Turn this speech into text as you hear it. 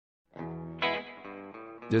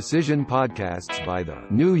Decision podcasts by the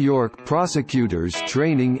New York Prosecutors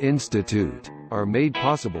Training Institute are made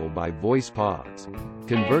possible by VoicePods.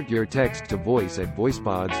 Convert your text to voice at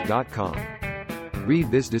voicepods.com. Read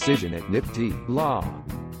this decision at NYPTI Law.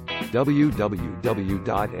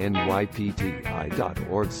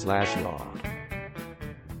 www.nypti.org/law.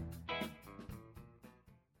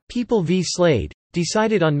 People v. Slade,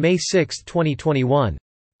 decided on May 6, 2021.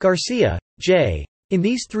 Garcia, J. In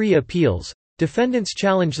these three appeals, defendants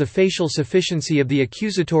challenge the facial sufficiency of the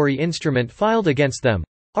accusatory instrument filed against them,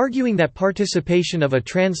 arguing that participation of a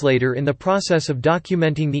translator in the process of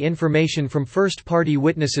documenting the information from first-party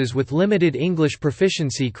witnesses with limited English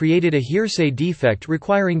proficiency created a hearsay defect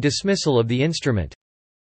requiring dismissal of the instrument.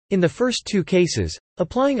 In the first two cases,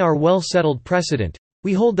 applying our well-settled precedent,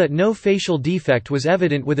 we hold that no facial defect was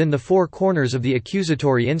evident within the four corners of the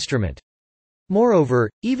accusatory instrument. Moreover,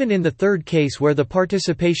 even in the third case where the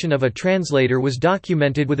participation of a translator was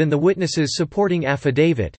documented within the witness's supporting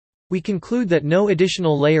affidavit, we conclude that no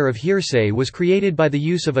additional layer of hearsay was created by the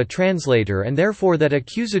use of a translator and therefore that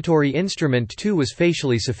accusatory instrument too was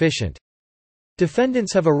facially sufficient.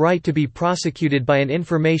 Defendants have a right to be prosecuted by an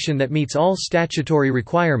information that meets all statutory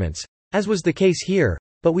requirements, as was the case here,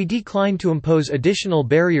 but we decline to impose additional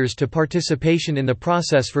barriers to participation in the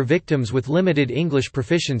process for victims with limited English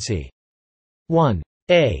proficiency. 1.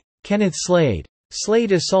 A. Kenneth Slade.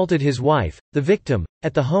 Slade assaulted his wife, the victim,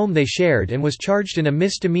 at the home they shared and was charged in a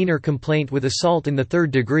misdemeanor complaint with assault in the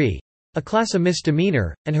third degree, a class A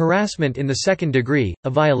misdemeanor, and harassment in the second degree, a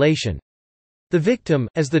violation. The victim,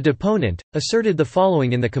 as the deponent, asserted the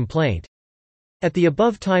following in the complaint. At the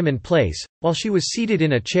above time and place, while she was seated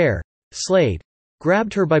in a chair, Slade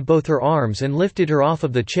grabbed her by both her arms and lifted her off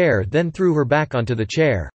of the chair, then threw her back onto the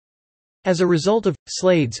chair. As a result of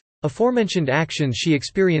Slade's aforementioned actions, she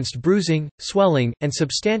experienced bruising, swelling, and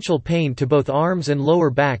substantial pain to both arms and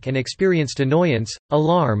lower back and experienced annoyance,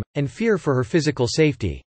 alarm, and fear for her physical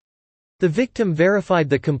safety. The victim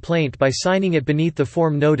verified the complaint by signing it beneath the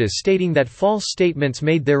form notice stating that false statements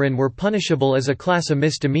made therein were punishable as a class A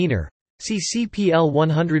misdemeanor. See CPL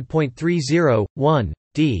 100.30,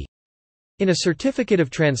 1d. In a certificate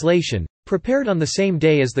of translation, prepared on the same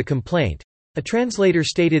day as the complaint, a translator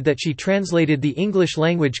stated that she translated the English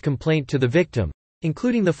language complaint to the victim,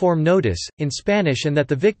 including the form notice, in Spanish, and that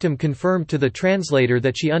the victim confirmed to the translator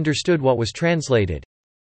that she understood what was translated.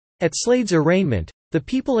 At Slade's arraignment, the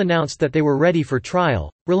people announced that they were ready for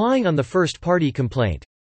trial, relying on the first-party complaint.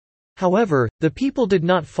 However, the people did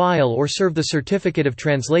not file or serve the certificate of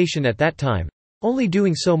translation at that time, only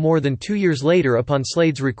doing so more than 2 years later upon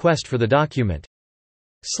Slade's request for the document.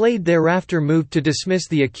 Slade thereafter moved to dismiss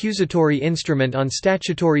the accusatory instrument on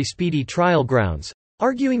statutory speedy trial grounds,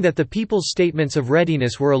 arguing that the people's statements of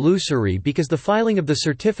readiness were illusory because the filing of the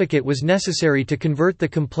certificate was necessary to convert the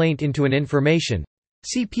complaint into an information.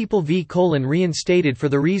 See People v. Colon reinstated. For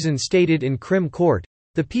the reason stated in Crim Court,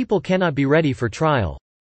 the people cannot be ready for trial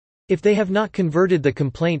if they have not converted the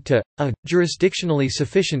complaint to a jurisdictionally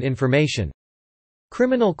sufficient information.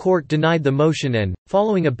 Criminal Court denied the motion and,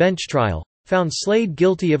 following a bench trial, found Slade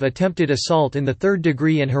guilty of attempted assault in the third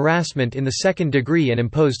degree and harassment in the second degree and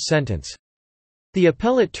imposed sentence. The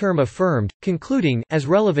appellate term affirmed, concluding, as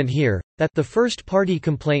relevant here, that the first-party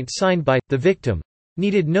complaint signed by the victim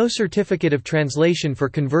needed no certificate of translation for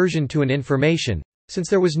conversion to an information, since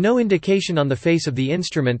there was no indication on the face of the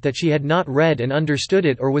instrument that she had not read and understood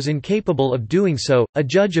it or was incapable of doing so. A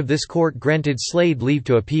judge of this court granted Slade leave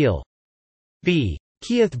to appeal. B.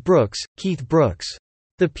 Keith Brooks.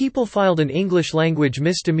 The people filed an English-language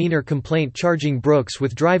misdemeanor complaint charging Brooks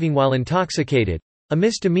with driving while intoxicated, a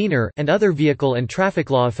misdemeanor, and other vehicle and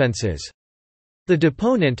traffic law offenses. The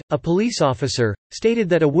deponent, a police officer, stated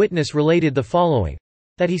that a witness related the following: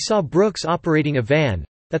 that he saw Brooks operating a van,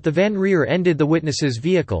 that the van rear-ended the witness's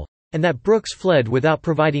vehicle, and that Brooks fled without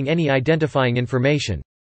providing any identifying information.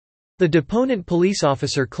 The deponent police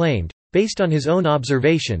officer claimed, based on his own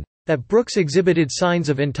observation, that Brooks exhibited signs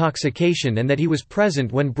of intoxication and that he was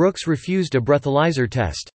present when Brooks refused a breathalyzer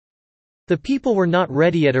test. The people were not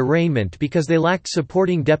ready at arraignment because they lacked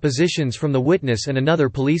supporting depositions from the witness and another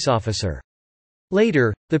police officer.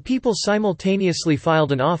 Later, the people simultaneously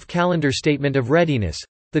filed an off-calendar statement of readiness,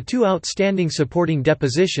 the two outstanding supporting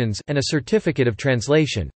depositions, and a certificate of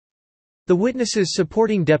translation. The witness's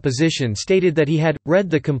supporting deposition stated that he had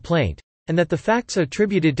read the complaint, and that the facts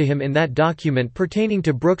attributed to him in that document pertaining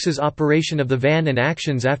to Brooks's operation of the van and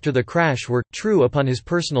actions after the crash were true upon his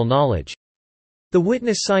personal knowledge. The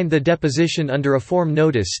witness signed the deposition under a form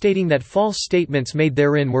notice stating that false statements made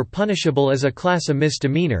therein were punishable as a class A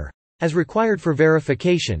misdemeanor, as required for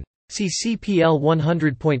verification. See CPL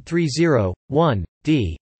 100.30,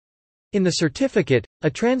 d. In the certificate, a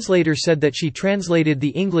translator said that she translated the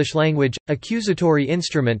English language, accusatory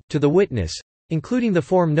instrument, to the witness, including the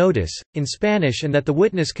form notice, in Spanish, and that the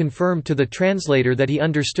witness confirmed to the translator that he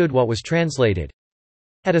understood what was translated.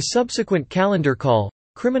 At a subsequent calendar call,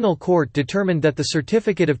 criminal court determined that the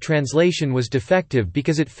certificate of translation was defective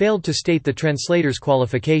because it failed to state the translator's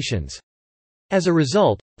qualifications. As a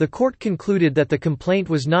result, the court concluded that the complaint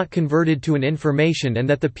was not converted to an information and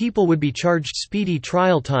that the people would be charged speedy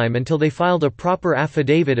trial time until they filed a proper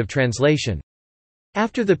affidavit of translation.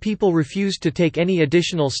 After the people refused to take any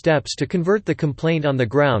additional steps to convert the complaint on the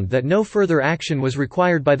ground that no further action was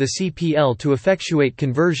required by the CPL to effectuate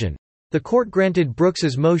conversion, the court granted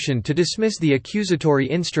Brooks's motion to dismiss the accusatory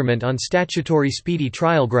instrument on statutory speedy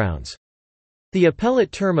trial grounds. The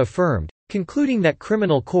appellate term affirmed, concluding that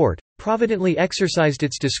criminal court providently exercised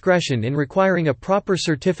its discretion in requiring a proper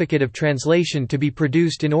certificate of translation to be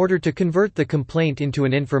produced in order to convert the complaint into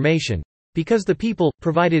an information, because the people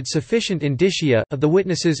provided sufficient indicia of the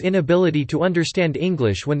witness's inability to understand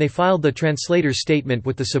English when they filed the translator's statement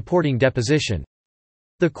with the supporting deposition.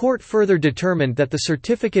 The court further determined that the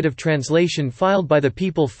certificate of translation filed by the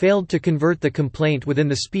people failed to convert the complaint within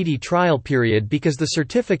the speedy trial period because the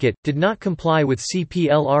certificate did not comply with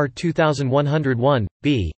CPLR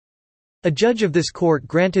 2101b. A judge of this court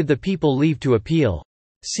granted the people leave to appeal.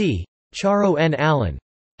 C. Charo N. Allen.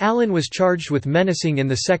 Allen was charged with menacing in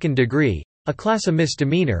the second degree, a class A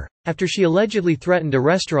misdemeanor, after she allegedly threatened a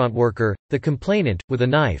restaurant worker, the complainant, with a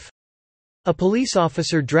knife. A police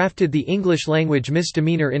officer drafted the English-language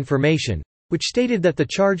misdemeanor information, which stated that the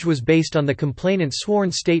charge was based on the complainant's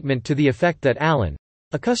sworn statement to the effect that Allen,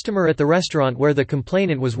 a customer at the restaurant where the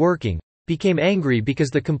complainant was working, became angry because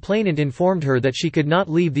the complainant informed her that she could not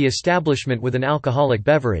leave the establishment with an alcoholic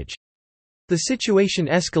beverage. The situation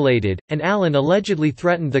escalated, and Allen allegedly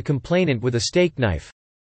threatened the complainant with a steak knife.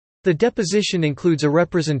 The deposition includes a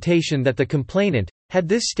representation that the complainant had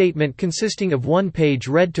this statement consisting of one page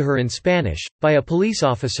read to her in Spanish, by a police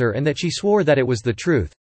officer, and that she swore that it was the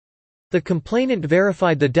truth. The complainant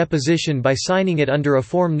verified the deposition by signing it under a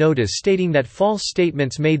form notice stating that false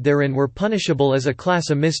statements made therein were punishable as a class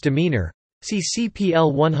A misdemeanor. See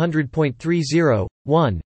CPL 100.30,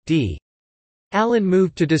 1, d. Allen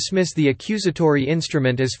moved to dismiss the accusatory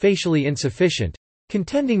instrument as facially insufficient,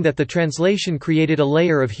 contending that the translation created a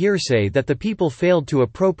layer of hearsay that the people failed to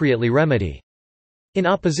appropriately remedy. In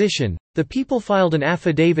opposition, the people filed an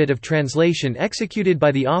affidavit of translation executed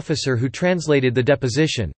by the officer who translated the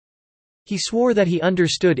deposition. He swore that he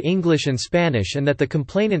understood English and Spanish and that the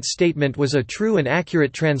complainant's statement was a true and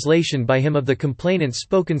accurate translation by him of the complainant's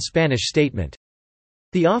spoken Spanish statement.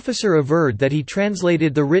 The officer averred that he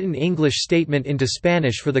translated the written English statement into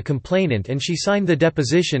Spanish for the complainant and she signed the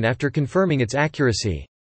deposition after confirming its accuracy.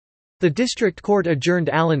 The district court adjourned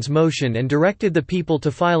Allen's motion and directed the people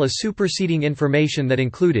to file a superseding information that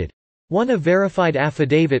included 1. A verified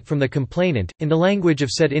affidavit from the complainant, in the language of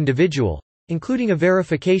said individual, including a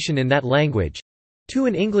verification in that language, 2.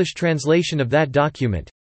 An English translation of that document,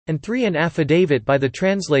 and 3. An affidavit by the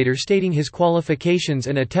translator stating his qualifications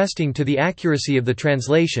and attesting to the accuracy of the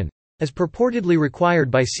translation, as purportedly required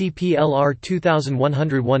by CPLR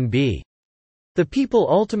 2101b. The people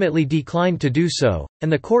ultimately declined to do so, and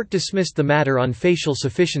the court dismissed the matter on facial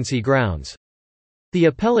sufficiency grounds. The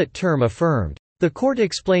appellate term affirmed. The court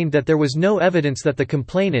explained that there was no evidence that the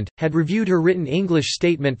complainant had reviewed her written English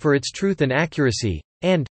statement for its truth and accuracy,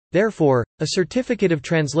 and, therefore, a certificate of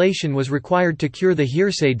translation was required to cure the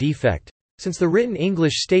hearsay defect, since the written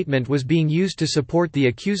English statement was being used to support the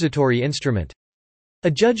accusatory instrument.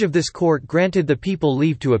 A judge of this court granted the people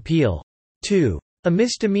leave to appeal. 2. A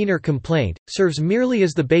misdemeanor complaint serves merely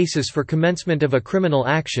as the basis for commencement of a criminal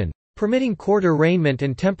action, permitting court arraignment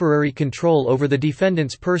and temporary control over the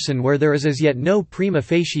defendant's person where there is as yet no prima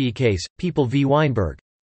facie case, People v. Weinberg.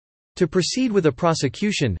 To proceed with a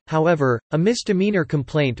prosecution, however, a misdemeanor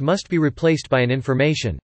complaint must be replaced by an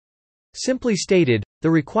information. Simply stated,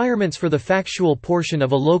 the requirements for the factual portion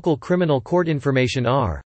of a local criminal court information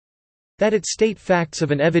are that it state facts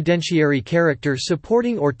of an evidentiary character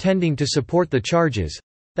supporting or tending to support the charges,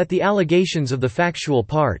 that the allegations of the factual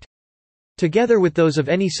part, together with those of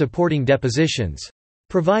any supporting depositions,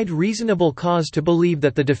 provide reasonable cause to believe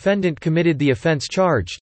that the defendant committed the offense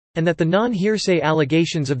charged, and that the non-hearsay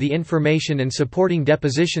allegations of the information and supporting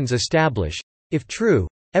depositions establish, if true,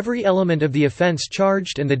 every element of the offense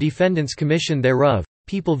charged and the defendant's commission thereof.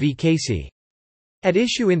 People v. Casey. At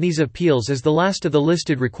issue in these appeals is the last of the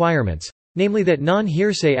listed requirements, namely that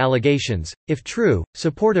non-hearsay allegations, if true,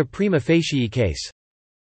 support a prima facie case.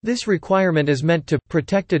 This requirement is meant to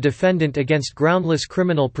protect a defendant against groundless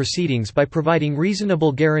criminal proceedings by providing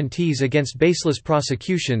reasonable guarantees against baseless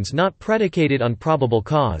prosecutions not predicated on probable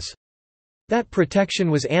cause. That protection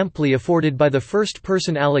was amply afforded by the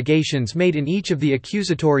first-person allegations made in each of the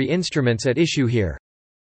accusatory instruments at issue here.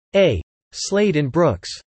 A. Slade and Brooks.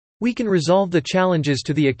 We can resolve the challenges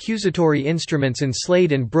to the accusatory instruments in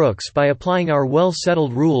Slade and Brooks by applying our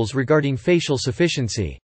well-settled rules regarding facial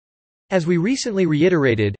sufficiency. As we recently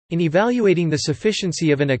reiterated, in evaluating the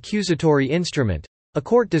sufficiency of an accusatory instrument, a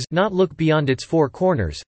court does not look beyond its four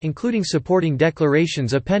corners, including supporting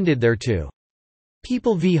declarations appended thereto.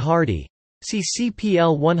 People v. Hardy. See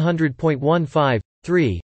CPL 100.15,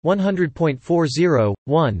 3, 100.40,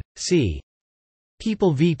 1, c.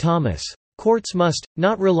 People v. Thomas. Courts must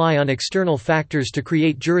not rely on external factors to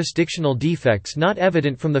create jurisdictional defects not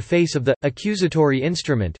evident from the face of the accusatory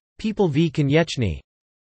instrument. People v. Konieczny.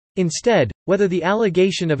 Instead, whether the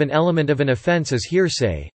allegation of an element of an offense is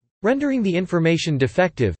hearsay, rendering the information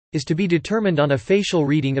defective, is to be determined on a facial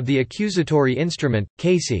reading of the accusatory instrument.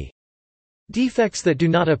 Casey. Defects that do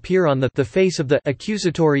not appear on the face of the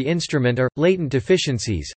accusatory instrument are latent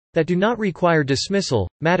deficiencies that do not require dismissal.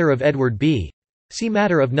 Matter of Edward B. See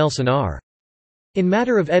Matter of Nelson R. In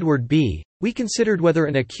Matter of Edward B., we considered whether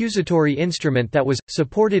an accusatory instrument that was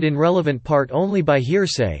supported in relevant part only by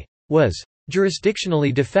hearsay was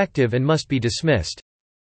jurisdictionally defective and must be dismissed.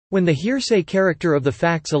 When the hearsay character of the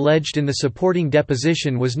facts alleged in the supporting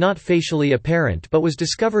deposition was not facially apparent but was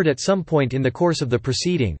discovered at some point in the course of the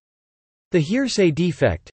proceeding. The hearsay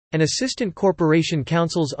defect, an assistant corporation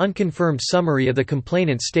counsel's unconfirmed summary of the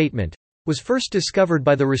complainant's statement, was first discovered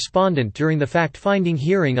by the respondent during the fact-finding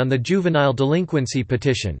hearing on the juvenile delinquency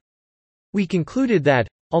petition. We concluded that,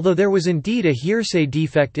 although there was indeed a hearsay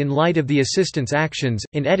defect in light of the assistant's actions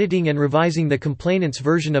in editing and revising the complainant's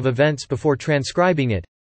version of events before transcribing it,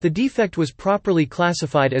 the defect was properly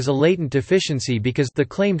classified as a latent deficiency because the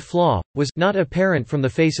claimed flaw was not apparent from the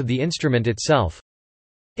face of the instrument itself.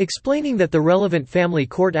 Explaining that the relevant Family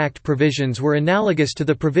Court Act provisions were analogous to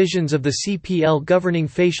the provisions of the CPL governing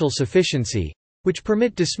facial sufficiency, which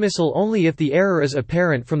permit dismissal only if the error is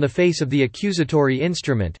apparent from the face of the accusatory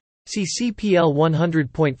instrument. See CPL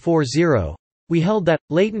 100.40. We held that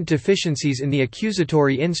latent deficiencies in the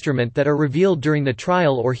accusatory instrument that are revealed during the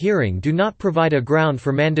trial or hearing do not provide a ground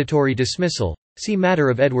for mandatory dismissal. See Matter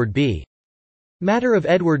of Edward B. Matter of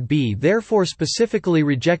Edward B. therefore specifically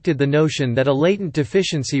rejected the notion that a latent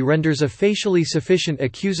deficiency renders a facially sufficient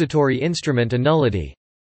accusatory instrument a nullity.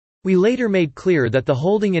 We later made clear that the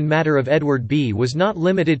holding in Matter of Edward B. was not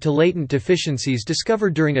limited to latent deficiencies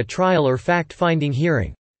discovered during a trial or fact-finding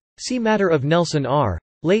hearing. See Matter of Nelson R.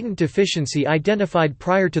 Latent deficiency identified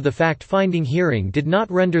prior to the fact-finding hearing did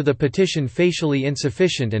not render the petition facially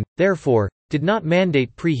insufficient and, therefore, did not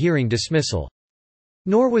mandate pre-hearing dismissal.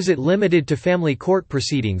 Nor was it limited to family court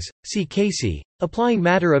proceedings. See Casey, applying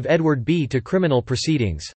Matter of Edward B. to criminal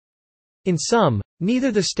proceedings. In sum,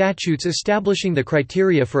 neither the statutes establishing the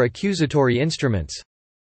criteria for accusatory instruments,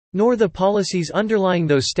 nor the policies underlying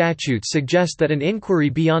those statutes suggest that an inquiry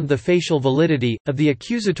beyond the facial validity of the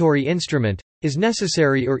accusatory instrument is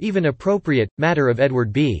necessary or even appropriate. Matter of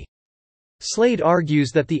Edward B. Slade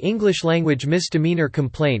argues that the English-language misdemeanor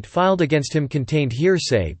complaint filed against him contained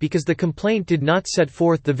hearsay because the complaint did not set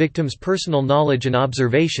forth the victim's personal knowledge and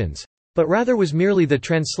observations, but rather was merely the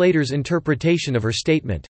translator's interpretation of her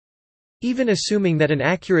statement. Even assuming that an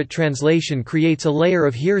accurate translation creates a layer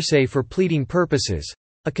of hearsay for pleading purposes,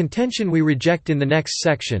 a contention we reject in the next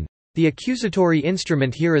section, the accusatory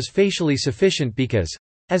instrument here is facially sufficient because,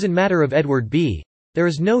 as in Matter of Edward B., there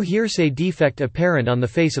is no hearsay defect apparent on the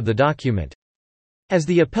face of the document. As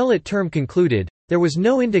the appellate term concluded, there was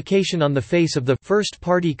no indication on the face of the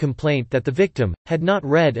first-party complaint that the victim had not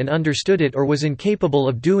read and understood it or was incapable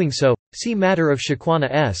of doing so. See Matter of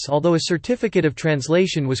Shakwana S. Although a certificate of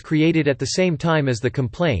translation was created at the same time as the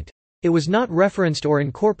complaint, it was not referenced or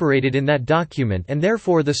incorporated in that document and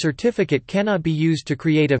therefore the certificate cannot be used to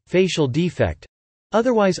create a facial defect,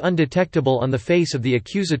 otherwise undetectable on the face of the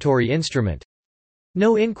accusatory instrument.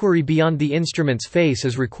 No inquiry beyond the instrument's face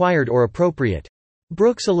is required or appropriate.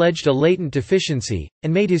 Brooks alleged a latent deficiency,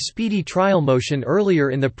 and made his speedy trial motion earlier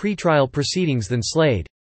in the pretrial proceedings than Slade.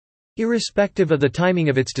 Irrespective of the timing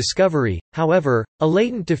of its discovery, however, a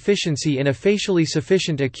latent deficiency in a facially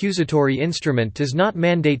sufficient accusatory instrument does not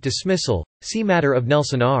mandate dismissal. See Matter of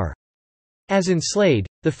Nelson R. As in Slade,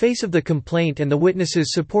 the face of the complaint and the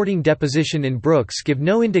witnesses supporting deposition in Brooks give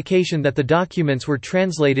no indication that the documents were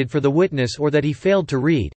translated for the witness or that he failed to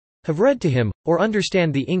read, have read to him, or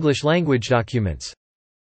understand the English language documents.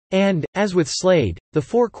 And, as with Slade, the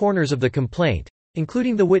four corners of the complaint,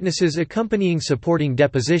 including the witness's accompanying supporting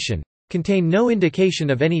deposition, contain no indication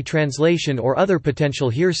of any translation or other potential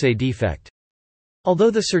hearsay defect.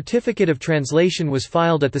 Although the certificate of translation was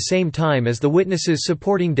filed at the same time as the witness's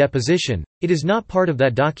supporting deposition, it is not part of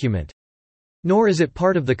that document. Nor is it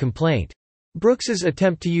part of the complaint. Brooks's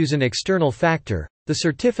attempt to use an external factor, the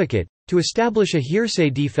certificate, to establish a hearsay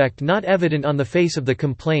defect not evident on the face of the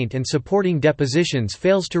complaint and supporting depositions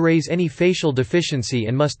fails to raise any facial deficiency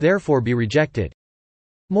and must therefore be rejected.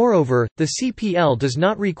 Moreover, the CPL does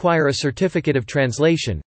not require a certificate of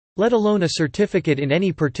translation, let alone a certificate in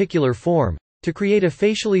any particular form, to create a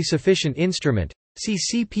facially sufficient instrument. See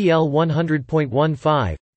CPL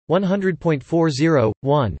 100.15, 100.40,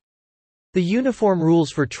 1. The uniform rules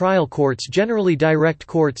for trial courts generally direct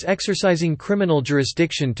courts exercising criminal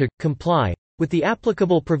jurisdiction to comply with the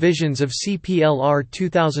applicable provisions of CPLR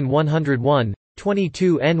 2101,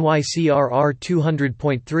 22 NYCRR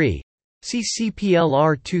 200.3. See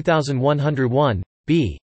CPLR 2101,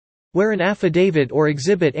 b. Where an affidavit or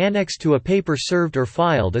exhibit annexed to a paper served or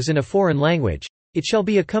filed is in a foreign language, it shall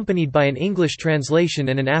be accompanied by an English translation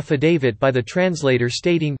and an affidavit by the translator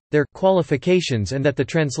stating their qualifications and that the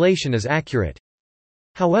translation is accurate.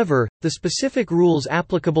 However, the specific rules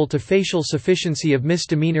applicable to facial sufficiency of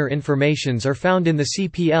misdemeanor informations are found in the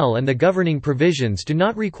CPL, and the governing provisions do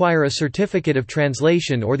not require a certificate of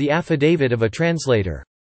translation or the affidavit of a translator.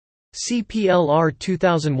 CPLR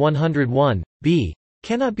 2101, b.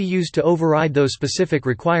 cannot be used to override those specific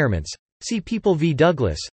requirements. See People v.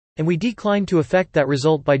 Douglas, and we decline to effect that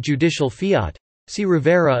result by judicial fiat. See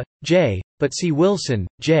Rivera, J., but see Wilson,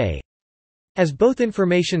 J. As both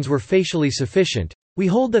informations were facially sufficient, we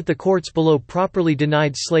hold that the courts below properly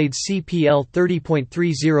denied Slade's CPL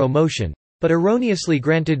 30.30 motion, but erroneously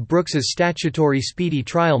granted Brooks's statutory speedy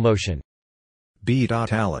trial motion. B.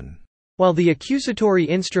 Allen. While the accusatory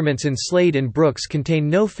instruments in Slade and Brooks contain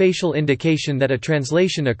no facial indication that a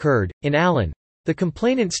translation occurred, in Allen, the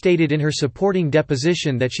complainant stated in her supporting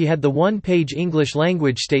deposition that she had the one-page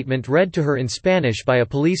English-language statement read to her in Spanish by a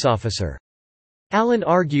police officer. Allen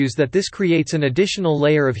argues that this creates an additional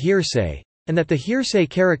layer of hearsay, and that the hearsay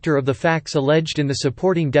character of the facts alleged in the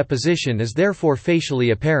supporting deposition is therefore facially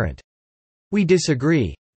apparent. We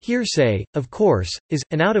disagree. Hearsay, of course, is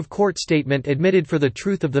an out-of-court statement admitted for the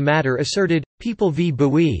truth of the matter asserted, People v.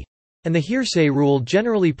 Bowie, and the hearsay rule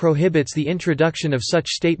generally prohibits the introduction of such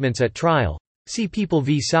statements at trial. See People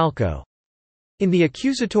v. Salco. In the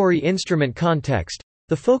accusatory instrument context,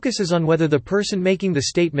 the focus is on whether the person making the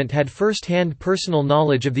statement had first-hand personal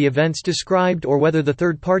knowledge of the events described or whether the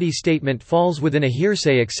third-party statement falls within a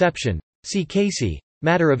hearsay exception. See Casey,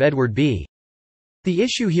 Matter of Edward B. The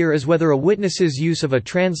issue here is whether a witness's use of a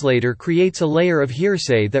translator creates a layer of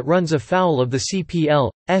hearsay that runs afoul of the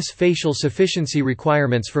CPL's facial sufficiency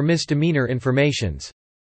requirements for misdemeanor informations.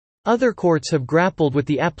 Other courts have grappled with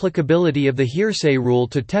the applicability of the hearsay rule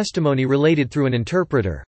to testimony related through an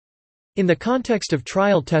interpreter. In the context of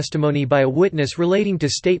trial testimony by a witness relating to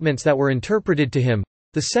statements that were interpreted to him,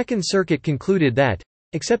 the Second Circuit concluded that,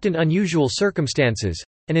 except in unusual circumstances,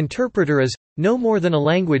 an interpreter is no more than a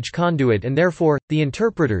language conduit, and therefore, the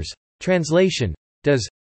interpreter's translation does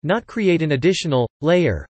not create an additional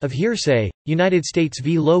layer of hearsay. United States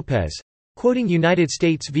v. Lopez. Quoting United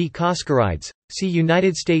States v. Koskarides, see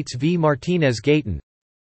United States v. Martinez-Gayton.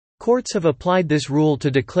 Courts have applied this rule to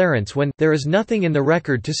declarants when there is nothing in the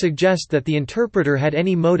record to suggest that the interpreter had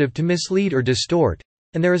any motive to mislead or distort,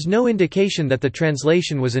 and there is no indication that the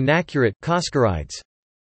translation was inaccurate. Koskarides.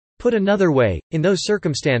 Put another way, in those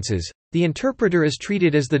circumstances, the interpreter is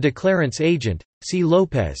treated as the declarant's agent. See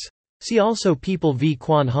Lopez. See also People v.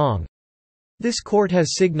 Quan Hong. This court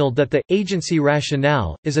has signaled that the agency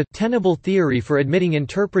rationale is a tenable theory for admitting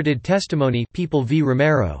interpreted testimony. People v.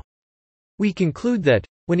 Romero. We conclude that,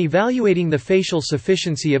 when evaluating the facial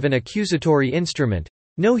sufficiency of an accusatory instrument,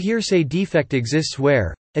 no hearsay defect exists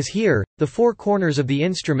where, as here, the four corners of the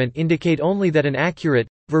instrument indicate only that an accurate,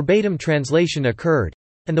 verbatim translation occurred,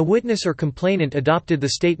 and the witness or complainant adopted the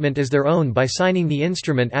statement as their own by signing the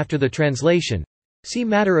instrument after the translation. See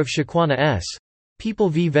Matter of Shaquana S. People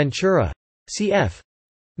v. Ventura. Cf.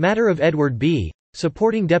 Matter of Edward B.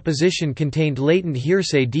 Supporting deposition contained latent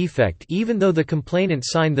hearsay defect even though the complainant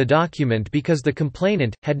signed the document because the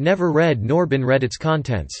complainant had never read nor been read its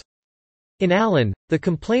contents. In Allen, the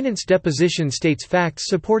complainant's deposition states facts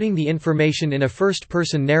supporting the information in a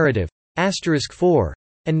first-person narrative, *4,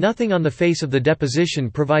 and nothing on the face of the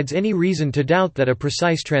deposition provides any reason to doubt that a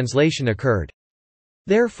precise translation occurred.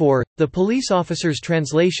 Therefore, the police officer's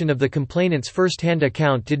translation of the complainant's first-hand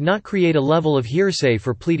account did not create a level of hearsay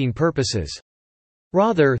for pleading purposes.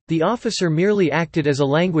 Rather, the officer merely acted as a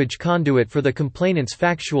language conduit for the complainant's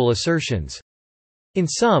factual assertions. In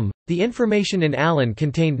sum, the information in Allen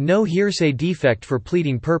contained no hearsay defect for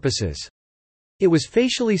pleading purposes. It was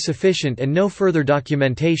facially sufficient and no further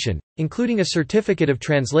documentation, including a certificate of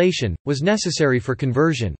translation, was necessary for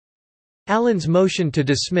conversion. Allen's motion to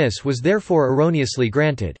dismiss was therefore erroneously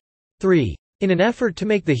granted. 3. In an effort to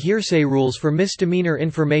make the hearsay rules for misdemeanor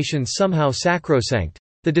information somehow sacrosanct,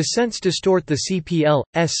 the dissents distort the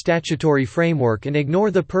CPL's statutory framework and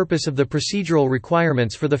ignore the purpose of the procedural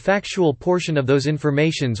requirements for the factual portion of those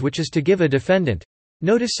informations, which is to give a defendant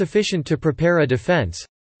notice sufficient to prepare a defense,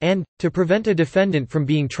 and to prevent a defendant from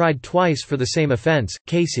being tried twice for the same offense.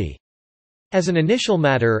 Casey. As an initial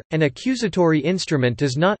matter, an accusatory instrument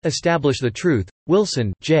does not establish the truth.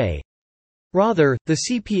 Wilson, J. Rather, the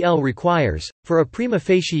CPL requires, for a prima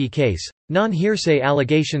facie case, non-hearsay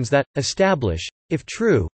allegations that establish, if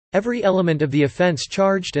true, every element of the offense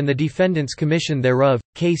charged and the defendant's commission thereof.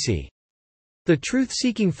 Casey. The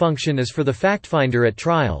truth-seeking function is for the factfinder at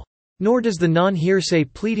trial. Nor does the non-hearsay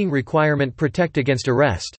pleading requirement protect against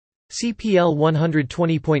arrest. CPL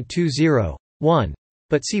 120.20. 1.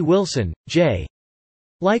 But see Wilson, J.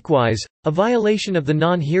 Likewise, a violation of the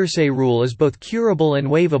non-hearsay rule is both curable and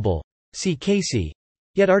waivable. See Casey.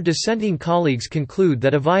 Yet our dissenting colleagues conclude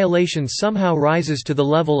that a violation somehow rises to the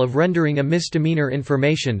level of rendering a misdemeanor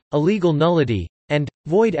information a legal nullity, and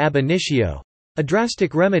void ab initio, a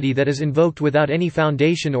drastic remedy that is invoked without any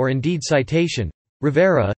foundation or indeed citation.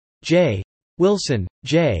 Rivera, J. Wilson,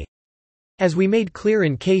 J. As we made clear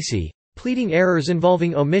in Casey, pleading errors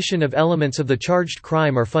involving omission of elements of the charged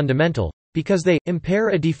crime are fundamental, because they impair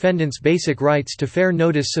a defendant's basic rights to fair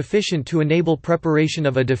notice sufficient to enable preparation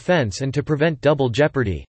of a defense and to prevent double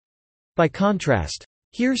jeopardy. By contrast,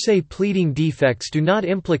 hearsay pleading defects do not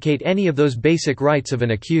implicate any of those basic rights of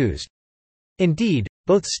an accused. Indeed,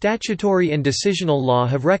 both statutory and decisional law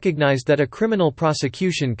have recognized that a criminal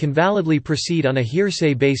prosecution can validly proceed on a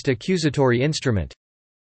hearsay-based accusatory instrument.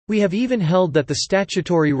 We have even held that the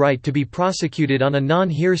statutory right to be prosecuted on a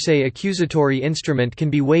non-hearsay accusatory instrument can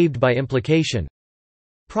be waived by implication.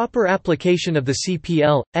 Proper application of the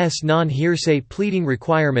CPL's non-hearsay pleading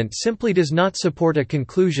requirement simply does not support a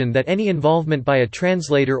conclusion that any involvement by a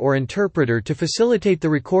translator or interpreter to facilitate the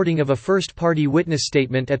recording of a first-party witness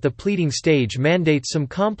statement at the pleading stage mandates some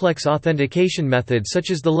complex authentication method, such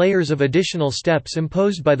as the layers of additional steps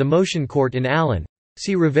imposed by the motion court in Allen.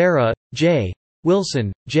 See Rivera, J.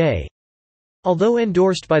 Wilson, J. Although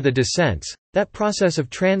endorsed by the dissents, that process of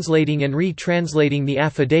translating and re-translating the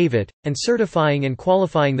affidavit, and certifying and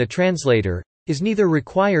qualifying the translator, is neither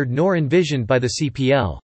required nor envisioned by the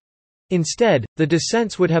CPL. Instead, the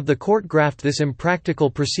dissents would have the court graft this impractical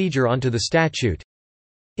procedure onto the statute.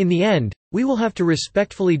 In the end, we will have to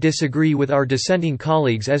respectfully disagree with our dissenting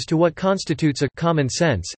colleagues as to what constitutes a common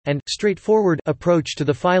sense and straightforward approach to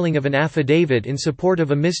the filing of an affidavit in support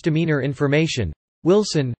of a misdemeanor information.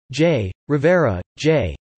 Wilson, J., Rivera,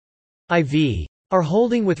 J. IV. Our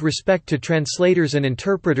holding with respect to translators and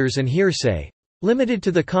interpreters and hearsay, limited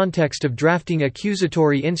to the context of drafting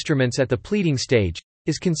accusatory instruments at the pleading stage,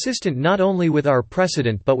 is consistent not only with our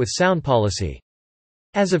precedent but with sound policy.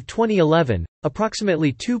 As of 2011,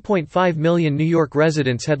 approximately 2.5 million New York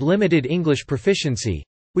residents had limited English proficiency,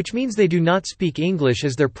 which means they do not speak English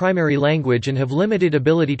as their primary language and have limited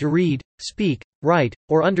ability to read, speak, write,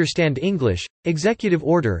 or understand English. Executive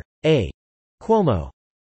Order, A. Cuomo.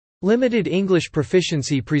 Limited English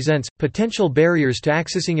proficiency presents potential barriers to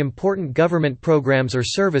accessing important government programs or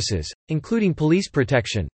services, including police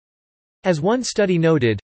protection. As one study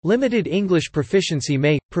noted, limited English proficiency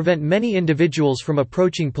may prevent many individuals from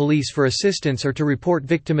approaching police for assistance or to report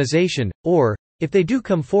victimization, or, if they do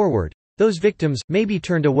come forward, those victims may be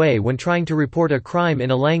turned away when trying to report a crime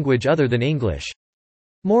in a language other than English.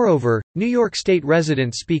 Moreover, New York State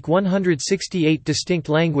residents speak 168 distinct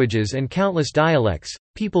languages and countless dialects.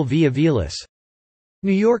 People v. Aviles.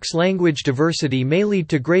 New York's language diversity may lead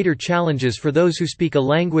to greater challenges for those who speak a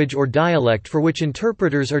language or dialect for which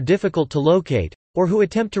interpreters are difficult to locate, or who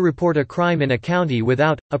attempt to report a crime in a county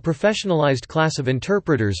without a professionalized class of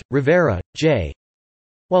interpreters. Rivera, J.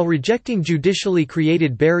 While rejecting judicially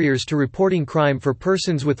created barriers to reporting crime for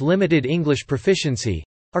persons with limited English proficiency,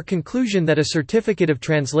 our conclusion that a certificate of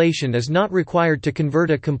translation is not required to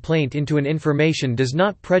convert a complaint into an information does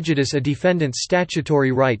not prejudice a defendant's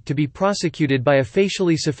statutory right to be prosecuted by a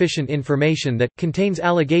facially sufficient information that contains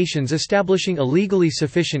allegations establishing a legally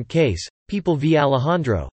sufficient case, People v.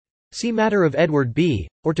 Alejandro. See matter of Edward B.,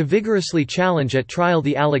 or to vigorously challenge at trial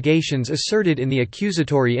the allegations asserted in the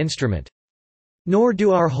accusatory instrument. Nor do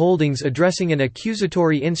our holdings addressing an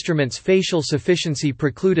accusatory instrument's facial sufficiency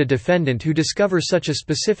preclude a defendant who discovers such a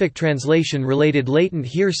specific translation-related latent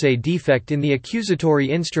hearsay defect in the accusatory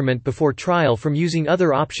instrument before trial from using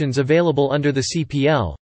other options available under the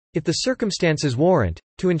CPL, if the circumstances warrant,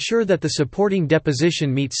 to ensure that the supporting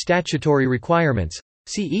deposition meets statutory requirements.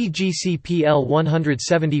 See e.g. CPL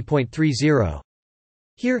 170.30.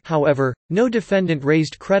 Here, however, no defendant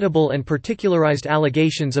raised credible and particularized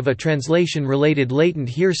allegations of a translation-related latent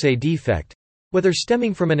hearsay defect, whether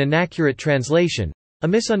stemming from an inaccurate translation, a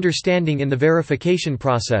misunderstanding in the verification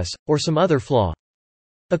process, or some other flaw.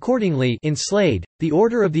 Accordingly, in Slade, the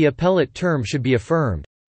order of the appellate term should be affirmed.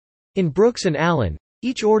 In Brooks and Allen,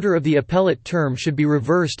 each order of the appellate term should be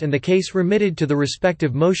reversed and the case remitted to the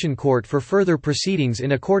respective motion court for further proceedings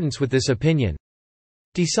in accordance with this opinion.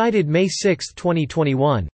 Decided May 6,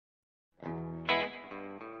 2021.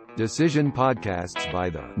 Decision podcasts by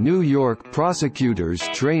the New York Prosecutors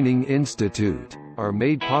Training Institute are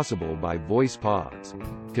made possible by VoicePods.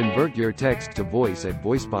 Convert your text to voice at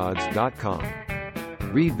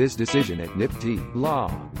voicepods.com. Read this decision at NYPT Law.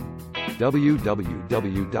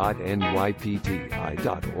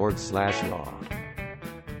 www.nypti.org/law